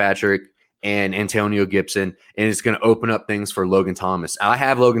Ryan Fitzpatrick and Antonio Gibson, and it's going to open up things for Logan Thomas. I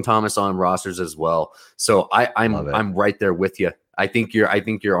have Logan Thomas on rosters as well. So I'm right there with you. I think you're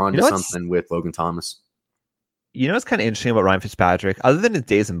on to something with Logan Thomas. You know what's kind of interesting about Ryan Fitzpatrick? Other than his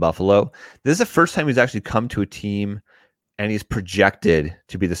days in Buffalo, this is the first time he's actually come to a team and he's projected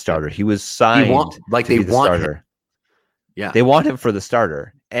to be the starter. He was signed to be the starter. Him. Yeah, they want him for the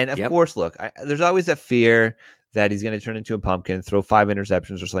starter. And of course, look, there's always that fear that he's going to turn into a pumpkin, throw 5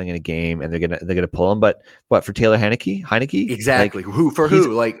 interceptions or something in a game, and they're gonna pull him. But what, for Taylor Heineke? Exactly. Like,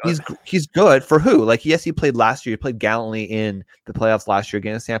 who? Like he's good for who? Like, yes, he played last year. He played gallantly in the playoffs last year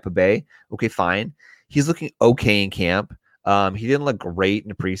against Tampa Bay. Okay, fine. He's looking okay in camp. He didn't look great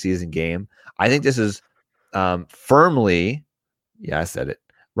in a preseason game. I think this is firmly, I said it,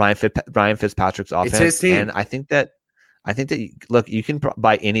 Ryan Fitzpatrick's offense. It's his team. And I think that look, you can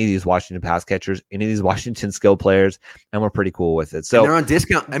buy any of these Washington pass catchers, any of these Washington skill players, and we're pretty cool with it. So and they're on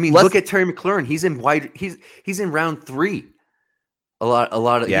discount. I mean, look at Terry McLaurin. He's in round 3. A lot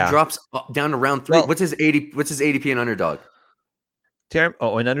of he drops down to round 3. Well, what's his ADP in Underdog? An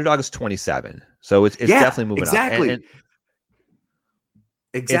Underdog is 27. So it's definitely moving up.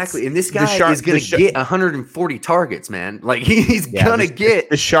 Exactly. And this guy is going to get 140 targets, man. Like he's going to get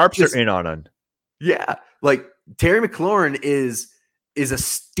the sharps are in on him. Yeah. Like Terry McLaurin is a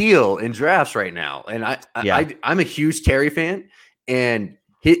steal in drafts right now. And I'm a huge Terry fan, and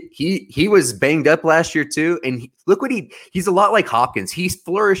he was banged up last year too. And look what he's a lot like Hopkins. He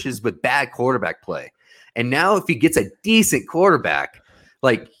flourishes with bad quarterback play. And now if he gets a decent quarterback,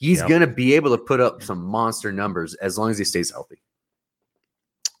 like he's going to be able to put up some monster numbers as long as he stays healthy.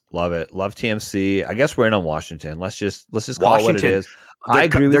 Love it. Love TMC. I guess we're in on Washington. Let's just call it what it is. I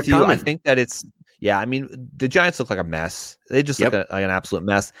agree with you. I think that it's, I mean, the Giants look like a mess. They just look like an absolute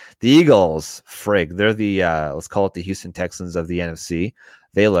mess. The Eagles, they're the, let's call it the Houston Texans of the NFC.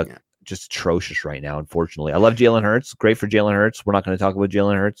 They look just atrocious right now, unfortunately. I love Jalen Hurts. Great for Jalen Hurts. We're not going to talk about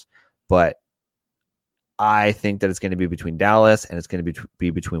Jalen Hurts, but I think that it's going to be between Dallas and it's going to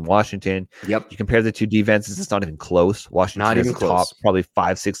be between Washington. Yep. You compare the two defenses, it's not even close. Washington is the top, probably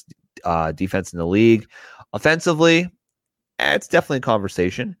 5-6 defense in the league. Offensively, it's definitely a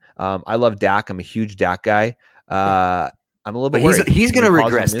conversation. I love Dak. I'm a huge Dak guy. I'm a little bit worried. He's going to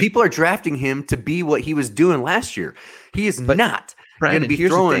regress. People are drafting him to be what he was doing last year. He is not Brandon, to be here's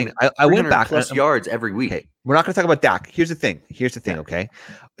the throwing thing. I went back plus yards every week. Okay, we're not going to talk about Dak. Here's the thing. Okay.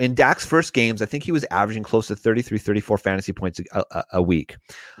 In Dak's first games, I think he was averaging close to 33, 34 fantasy points a week.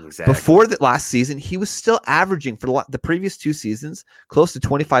 Exactly. Before the last season, he was still averaging for the previous 2 seasons close to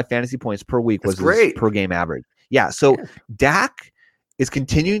 25 fantasy points per week was his per game average. Yeah. So Dak is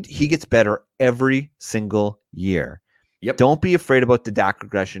continuing. He gets better every single year. Yep. Don't be afraid about the Dak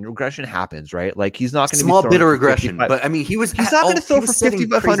regression. Regression happens, right? Like he's not going to small bit of regression, but I mean, he's not going to throw for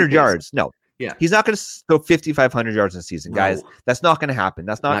 5,500 yards. No, he's not going to throw 5,500 yards in a season, guys. That's not going to happen.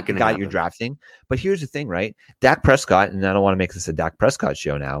 That's not the guy you're drafting. But here's the thing, right? Dak Prescott, and I don't want to make this a Dak Prescott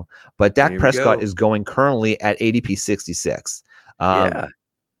show now, but Dak Prescott is going currently at ADP 66.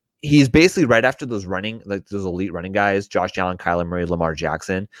 He's basically right after those elite running guys, Josh Allen, Kyler Murray, Lamar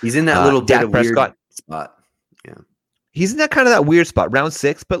Jackson. He's in that little Dak Prescott weird spot. Yeah. He's in that weird spot, round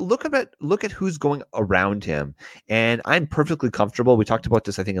 6, but look at who's going around him. And I'm perfectly comfortable. We talked about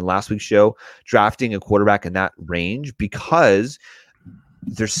this, I think, in last week's show, drafting a quarterback in that range because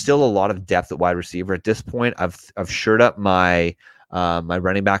there's still a lot of depth at wide receiver. At this point, I've shored up my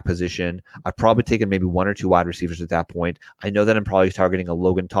running back position. I've probably taken maybe 1 or 2 wide receivers at that point. I know that I'm probably targeting a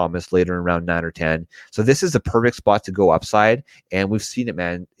Logan Thomas later in round 9 or 10. So this is the perfect spot to go upside. And we've seen it,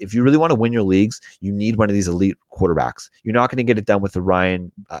 man. If you really want to win your leagues, you need one of these elite quarterbacks. You're not going to get it done with the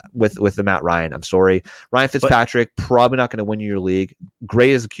with the Matt Ryan. I'm sorry. Ryan Fitzpatrick, probably not going to win you your league.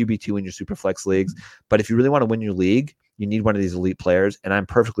 Great as a QB2 in your super flex leagues. But if you really want to win your league, you need one of these elite players. And I'm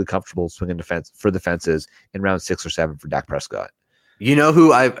perfectly comfortable swinging for the fences in round 6 or 7 for Dak Prescott. You know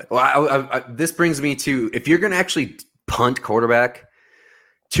who this brings me to, if you're going to actually punt quarterback,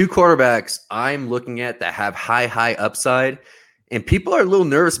 2 quarterbacks I'm looking at that have high upside, and people are a little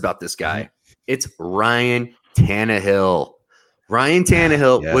nervous about this guy. It's Ryan Tannehill. Ryan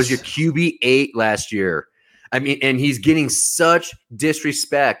Tannehill was your QB8 last year. I mean, and he's getting such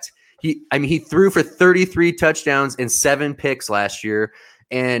disrespect. He threw for 33 touchdowns and 7 picks last year,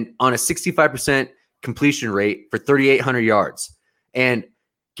 and on a 65% completion rate for 3,800 yards. And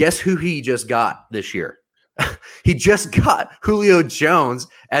guess who he just got this year? He just got Julio Jones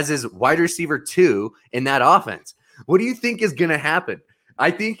as his wide receiver 2 in that offense. What do you think is going to happen? I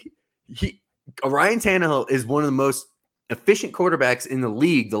think Ryan Tannehill is one of the most efficient quarterbacks in the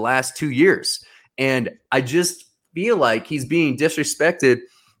league the last 2 years. And I just feel like he's being disrespected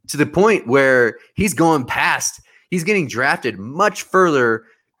to the point where he's getting drafted much further.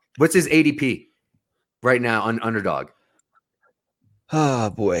 What's his ADP right now on Underdog? Oh,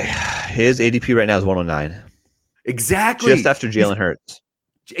 boy. His ADP right now is 109. Exactly. Just after Jalen Hurts.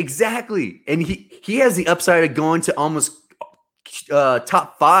 Exactly. And he has the upside of going to almost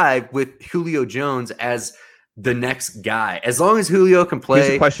top 5 with Julio Jones as the next guy. As long as Julio can play.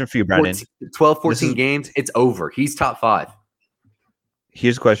 Here's a question for you, Brandon. 12, 14 games, it's over. He's top 5.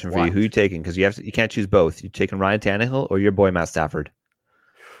 Here's a question for you. Who are you taking? Because you can't choose both. You taking Ryan Tannehill or your boy Matt Stafford?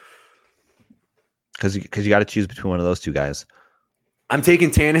 Because you got to choose between one of those 2 guys. I'm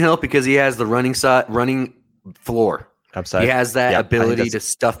taking Tannehill because he has the running floor. Upside. He has that ability to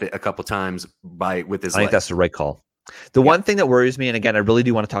stuff it a couple times with his legs. I think that's the right call. The one thing that worries me, and again, I really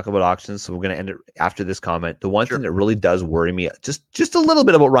do want to talk about auctions, so we're going to end it after this comment. The one thing that really does worry me, just a little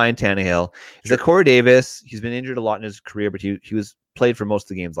bit about Ryan Tannehill, is that Corey Davis, he's been injured a lot in his career, but he was played for most of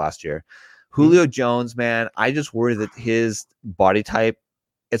the games last year. Julio Jones, man, I just worry that his body type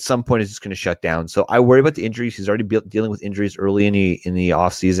at some point is just going to shut down. So I worry about the injuries. He's already dealing with injuries early in the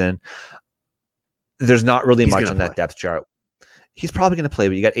offseason. There's not really much on that depth chart. He's probably going to play,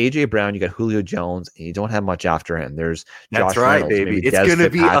 but you got AJ Brown, you got Julio Jones, and you don't have much after him. There's Josh Reynolds, baby. It's going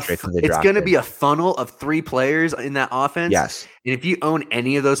to be a funnel of 3 players in that offense. Yes. And if you own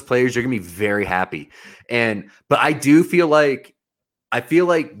any of those players, you're going to be very happy. But I do feel like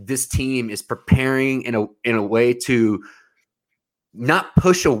this team is preparing in a way to not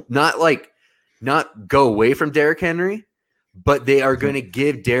go away from Derrick Henry, but they are going to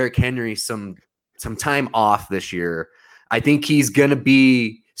give Derrick Henry some time off this year. I think he's going to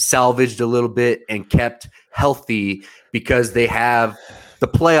be salvaged a little bit and kept healthy because they have the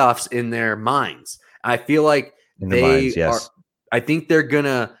playoffs in their minds. I feel like I think they're going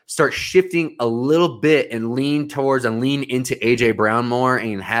to start shifting a little bit and lean into AJ Brown more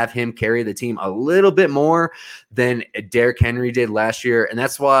and have him carry the team a little bit more than Derrick Henry did last year. And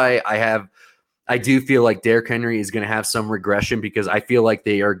that's why I do feel like Derrick Henry is going to have some regression because I feel like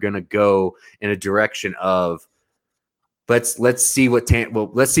they are going to go in a direction of let's see what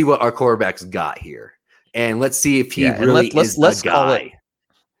our quarterback's got here. And let's see if he really is a guy.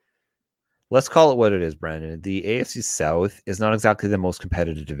 Let's call it what it is, Brandon. The AFC South is not exactly the most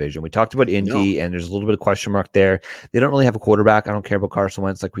competitive division. We talked about Indy, and there's a little bit of question mark there. They don't really have a quarterback. I don't care about Carson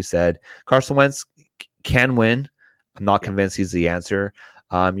Wentz, like we said. Carson Wentz can win. I'm not convinced he's the answer.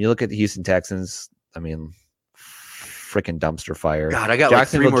 You look at the Houston Texans. I mean, freaking dumpster fire. God, I got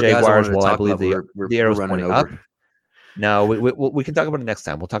Jacksonville like 3 more Jaguars. guys Well, I believe the arrow's pointing over. up. No, we can talk about it next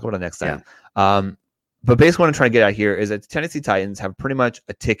time. We'll talk about it next time. Yeah. But basically what I'm trying to get at here is that the Tennessee Titans have pretty much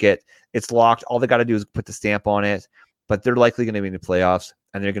a ticket. It's locked. All they got to do is put the stamp on it, but they're likely going to be in the playoffs,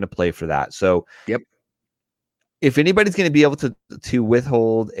 and they're going to play for that. So if anybody's going to be able to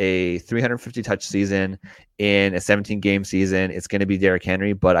withhold a 350 touch season in a 17-game season, it's going to be Derrick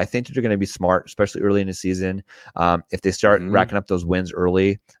Henry. But I think they're going to be smart, especially early in the season. If they start racking up those wins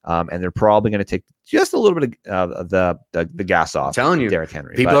early, and they're probably going to take just a little bit of the gas off. I'm telling you, Derrick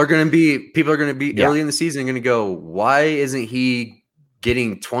Henry. People are going to be early in the season going to go, why isn't he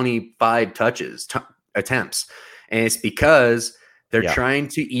getting 25 attempts? And it's because they're trying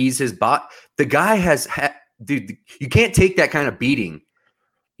to ease his bot. The guy has dude, you can't take that kind of beating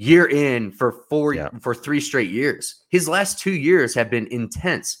year in for 3 straight years. His last 2 years have been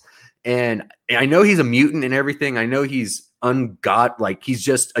intense. And I know he's a mutant and everything. I know he's like he's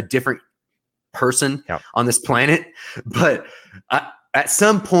just a different person on this planet. But at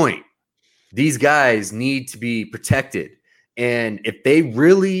some point, these guys need to be protected. And if they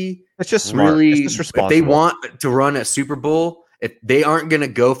really, it's just smart. It's just responsible. If they want to run a Super Bowl, if they aren't going to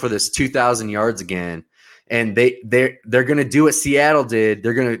go for this 2,000 yards again, and they're going to do what Seattle did.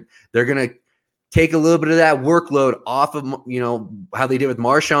 They're going to take a little bit of that workload off of, how they did with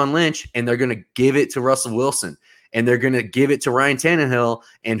Marshawn Lynch, and they're going to give it to Russell Wilson, and they're going to give it to Ryan Tannehill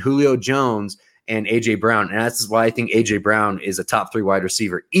and Julio Jones and AJ Brown. And that's why I think AJ Brown is a top 3 wide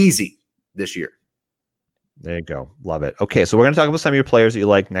receiver easy this year. There you go. Love it. Okay. So we're going to talk about some of your players that you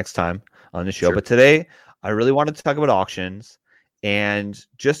like next time on the show. Sure. But today I really wanted to talk about auctions and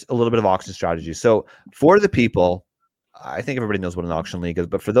just a little bit of auction strategy. So for the people, I think everybody knows what an auction league is,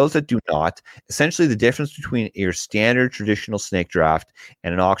 but for those that do not, essentially the difference between your standard traditional snake draft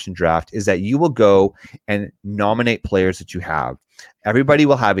and an auction draft is that you will go and nominate players that you have. Everybody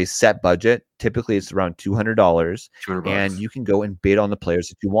will have a set budget. Typically it's around $200, and you can go and bid on the players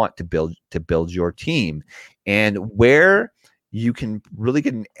that you want to build your team. And where you can really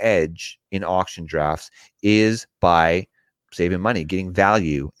get an edge in auction drafts is by saving money, getting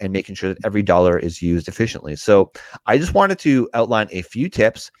value, and making sure that every dollar is used efficiently. So I just wanted to outline a few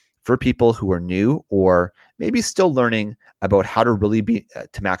tips for people who are new or maybe still learning about how to really be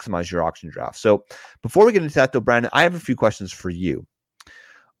to maximize your auction draft. So before we get into that though, Brandon, I have a few questions for you.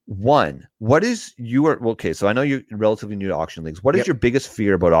 One, what is so I know you're relatively new to auction leagues. What is your biggest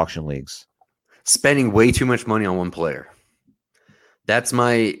fear about auction leagues? Spending way too much money on one player. That's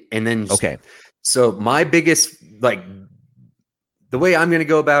so my biggest, the way I'm going to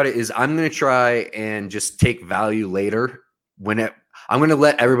go about it is I'm going to try and just take value later I'm going to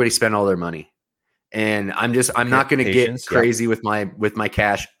let everybody spend all their money. And I'm not going to get crazy with my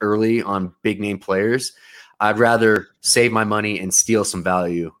cash early on big name players. I'd rather save my money and steal some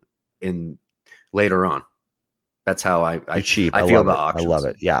value in later on. That's how I feel about auctions. I love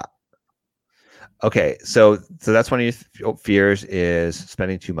it. Yeah. Okay. So that's one of your fears is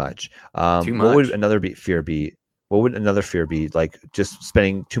spending too much. What would another fear be? What would another fear be? Like just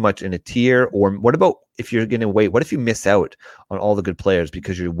spending too much in a tier? Or what about if you're going to wait? What if you miss out on all the good players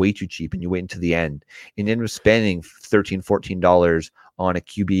because you're way too cheap and you wait until the end and end up spending $13, $14 on a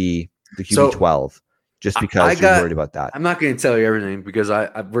QB, the QB 12, just because you're worried about that? I'm not going to tell you everything because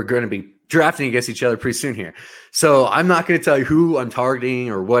we're going to be drafting against each other pretty soon here. So I'm not going to tell you who I'm targeting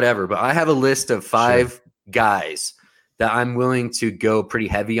or whatever, but I have a list of 5 guys that I'm willing to go pretty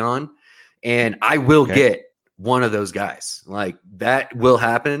heavy on, and I will get one of those guys. Like that will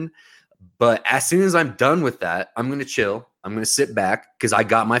happen. But as soon as I'm done with that, I'm going to chill. I'm going to sit back because I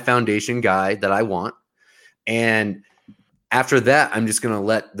got my foundation guy that I want. And after that, I'm just going to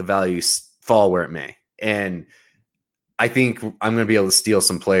let the value fall where it may. And I think I'm going to be able to steal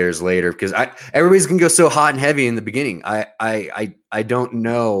some players later because everybody's going to go so hot and heavy in the beginning. I don't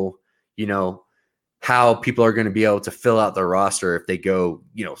know, how people are going to be able to fill out their roster if they go,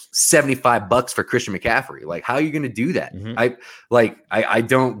 $75 for Christian McCaffrey. Like, how are you going to do that? Mm-hmm. I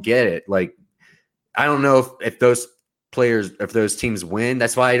don't get it. Like, I don't know if those teams win.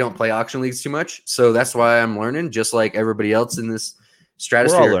 That's why I don't play auction leagues too much. So that's wwhy I'm learning, just like everybody else in this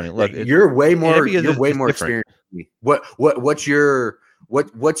stratosphere. We're all learning. Look, you're way more experienced than me. What's your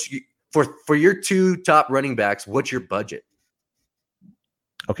for your 2 top running backs? What's your budget?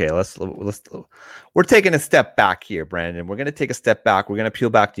 Okay, let's we're taking a step back here, Brandon. We're going to take a step back. We're going to peel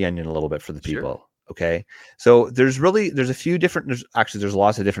back the onion a little bit for the people. Sure. Okay. So there's a few different, there's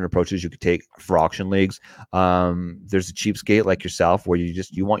lots of different approaches you could take for auction leagues. There's a cheapskate like yourself where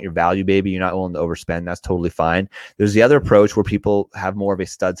you want your value, baby. You're not willing to overspend. That's totally fine. There's the other approach where people have more of a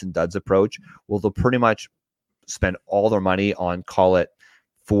studs and duds approach. Well, they'll pretty much spend all their money on, call it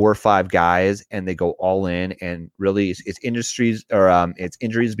 4 or 5 guys, and they go all in, and really it's industries or it's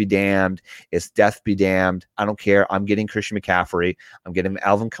injuries be damned, it's death be damned. I don't care. I'm getting Christian McCaffrey, I'm getting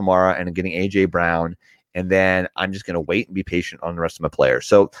Alvin Kamara, and I'm getting AJ Brown, and then I'm just going to wait and be patient on the rest of my players.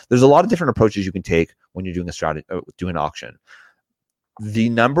 So there's a lot of different approaches you can take when you're doing a strategy, doing an auction. The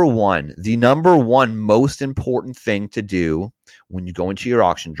number one most important thing to do when you go into your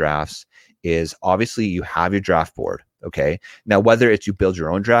auction drafts is obviously you have your draft board. Okay. Now, whether it's you build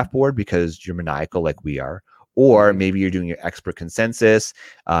your own draft board because you're maniacal like we are, or maybe you're doing your expert consensus,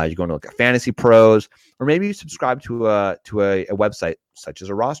 you're going to look at Fantasy Pros, or maybe you subscribe to a website such as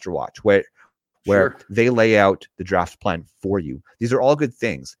a Roster Watch where Sure. they lay out the draft plan for you. These are all good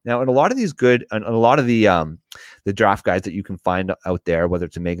things. Now, and a lot of these the draft guides that you can find out there, whether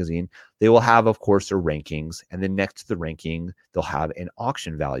it's a magazine, they will have, of course, their rankings, and then next to the ranking, they'll have an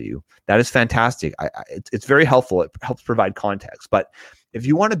auction value. That is fantastic. It's very helpful. It helps provide context. But if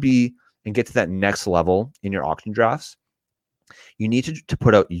you want to be and get to that next level in your auction drafts, you need to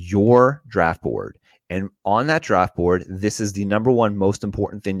put out your draft board. And on that draft board, this is the number one most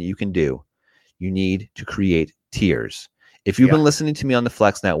important thing that you can do. You need to create tiers. If you've been listening to me on the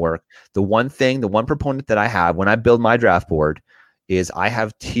Flex Network, the one proponent that I have when I build my draft board is I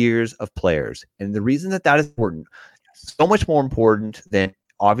have tiers of players. And the reason that is important, so much more important than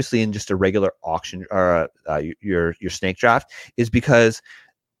obviously in just a regular auction or your snake draft, is because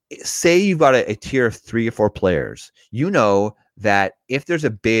say you've got a tier of 3 or 4 players, you know that if there's a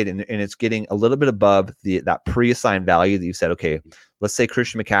bid and it's getting a little bit above that pre-assigned value that you said, okay, let's say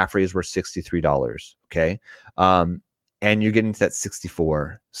Christian McCaffrey is worth $63, okay? And you're getting to that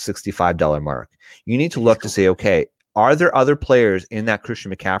 $64, $65 mark. You need to look to say, okay, are there other players in that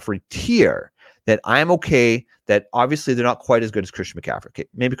Christian McCaffrey tier that I'm okay, that obviously they're not quite as good as Christian McCaffrey. Okay,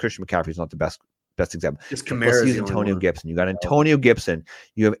 maybe Christian McCaffrey is not the best example. Let's use Antonio Gibson. You got Antonio Gibson.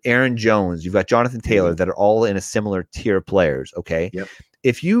 You have Aaron Jones. You've got Jonathan Taylor that are all in a similar tier of players. Okay. Yep.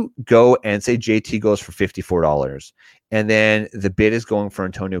 If you go and say JT goes for $54 and then the bid is going for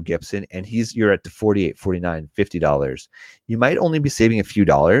Antonio Gibson and you're at the $48, $49, $50, you might only be saving a few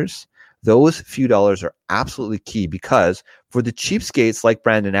dollars. Those few dollars are absolutely key because for the cheapskates like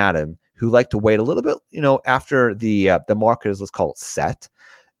Brandon Adam, who like to wait a little bit, after the market is, let's call it set,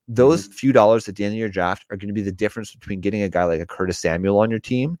 those few dollars at the end of your draft are going to be the difference between getting a guy like a Curtis Samuel on your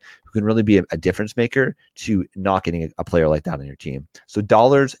team, who can really be a difference maker, to not getting a player like that on your team. So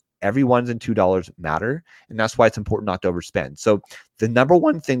dollars, every $1 and $2 matter. And that's why it's important not to overspend. So the number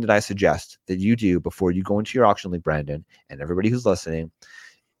one thing that I suggest that you do before you go into your auction league, Brandon, and everybody who's listening,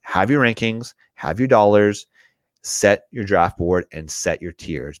 have your rankings, have your dollars, set your draft board, and set your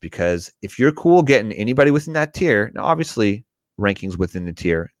tiers. Because if you're cool getting anybody within that tier, now obviously rankings within the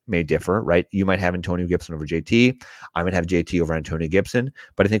tier may differ, right? You might have Antonio Gibson over JT. I might have JT over Antonio Gibson,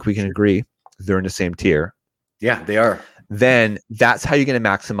 but I think we can agree they're in the same tier. Yeah, they are. Then that's how you're going to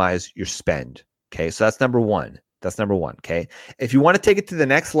maximize your spend. Okay. So that's number one. Okay. If you want to take it to the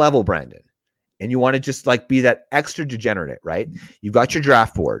next level, Brandon, and you want to just like be that extra degenerate, right? You've got your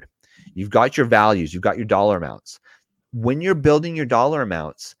draft board, you've got your values, you've got your dollar amounts. When you're building your dollar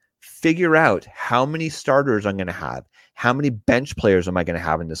amounts, figure out how many starters I'm going to have. How many bench players am I going to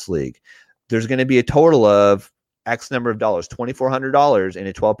have in this league? There's going to be a total of X number of dollars, $2,400 in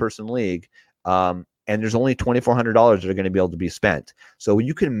a 12-person league. And there's only $2,400 that are going to be able to be spent. So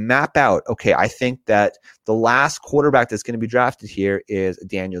you can map out, okay, I think that the last quarterback that's going to be drafted here is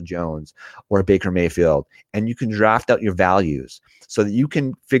Daniel Jones or a Baker Mayfield. And you can draft out your values so that you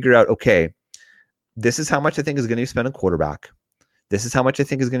can figure out, okay, this is how much I think is going to be spent on quarterback. This is how much I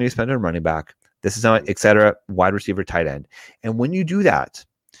think is going to be spent on running back. This is how, et cetera, wide receiver, tight end. And when you do that,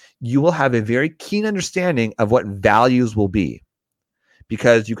 you will have a very keen understanding of what values will be,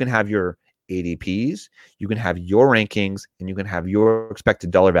 because you can have your ADPs, you can have your rankings, and you can have your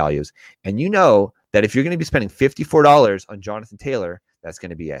expected dollar values. And you know that if you're going to be spending $54 on Jonathan Taylor, that's going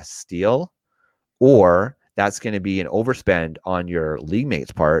to be a steal, or that's going to be an overspend on your league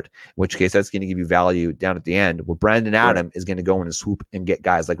mate's part, in which case that's going to give you value down at the end, where Brandon Adam is going to go in and swoop and get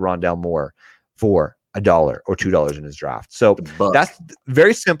guys like Rondale Moore for $1 or $2 in his draft. So that's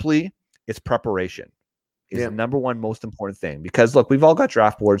very simply, it's preparation is the number one most important thing. Because look, we've all got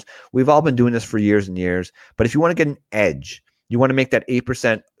draft boards. We've all been doing this for years and years. But if you want to get an edge, You want to make that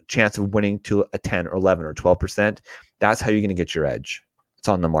 8% chance of winning to a 10 or 11 or 12%. That's how you're going to get your edge. It's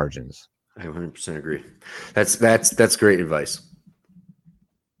on the margins. I 100% agree. That's great advice.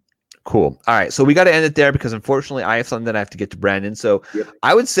 Cool. All right. So we got to end it there because unfortunately I have something that I have to get to Brandon. So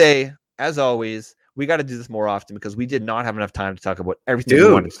I would say, as always, we got to do this more often because we did not have enough time to talk about everything we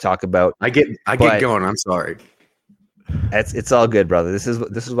wanted to talk about. I get going. I'm sorry. It's all good, brother. This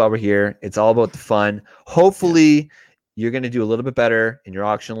is why we're here. It's all about the fun. Hopefully you're going to do a little bit better in your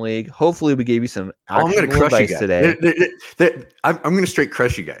auction league. Hopefully we gave you some actionable advice today. I'm going to straight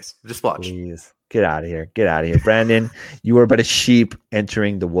crush you guys. Just watch. Please get out of here. Get out of here. Brandon, you are but a sheep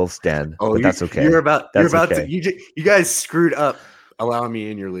entering the wolf's den. Oh, but that's okay. You guys screwed up allowing me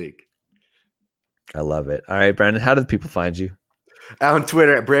in your league. I love it. All right, Brandon, how do the people find you? On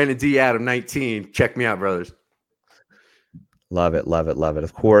Twitter at Brandon D. Adam 19. Check me out, brothers. Love it, love it, love it.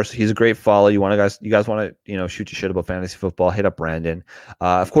 Of course, he's a great follow. You guys want to, shoot your shit about fantasy football, hit up Brandon.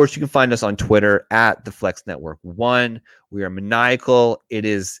 Of course, you can find us on Twitter at the Flex Network 1. We are maniacal.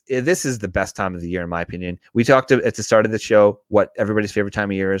 This is the best time of the year, in my opinion. We talked at the start of the show what everybody's favorite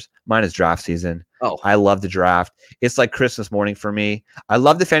time of year is. Mine is draft season. Oh, I love the draft. It's like Christmas morning for me. I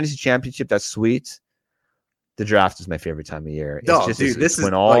love the fantasy championship. That's sweet. The draft is my favorite time of year. This is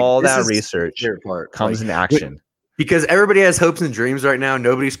when all that research comes into action. Because everybody has hopes and dreams right now.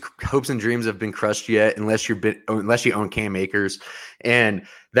 Nobody's hopes and dreams have been crushed yet, unless you own Cam Akers, and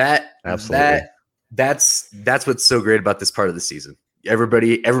that's what's so great about this part of the season.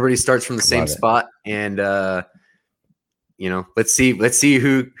 Everybody starts from the same spot, and let's see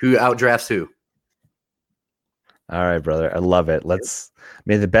who outdrafts who. All right, brother, I love it.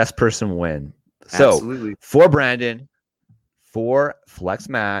 May the best person win. So absolutely. For Brandon, for Flex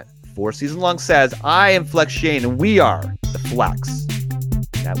Matt, for Season Long says, I am Flex Shane, and we are the Flex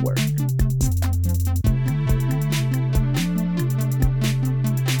Network.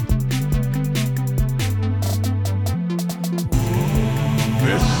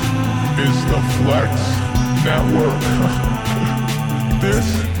 This is the Flex Network. This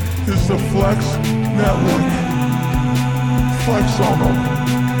is the Flex Network. Flex on them.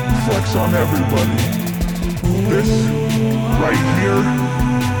 Flex on everybody. This right here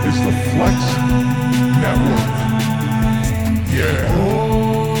is the Flex Network. Yeah.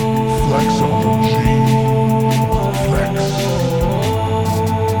 Flex on the G.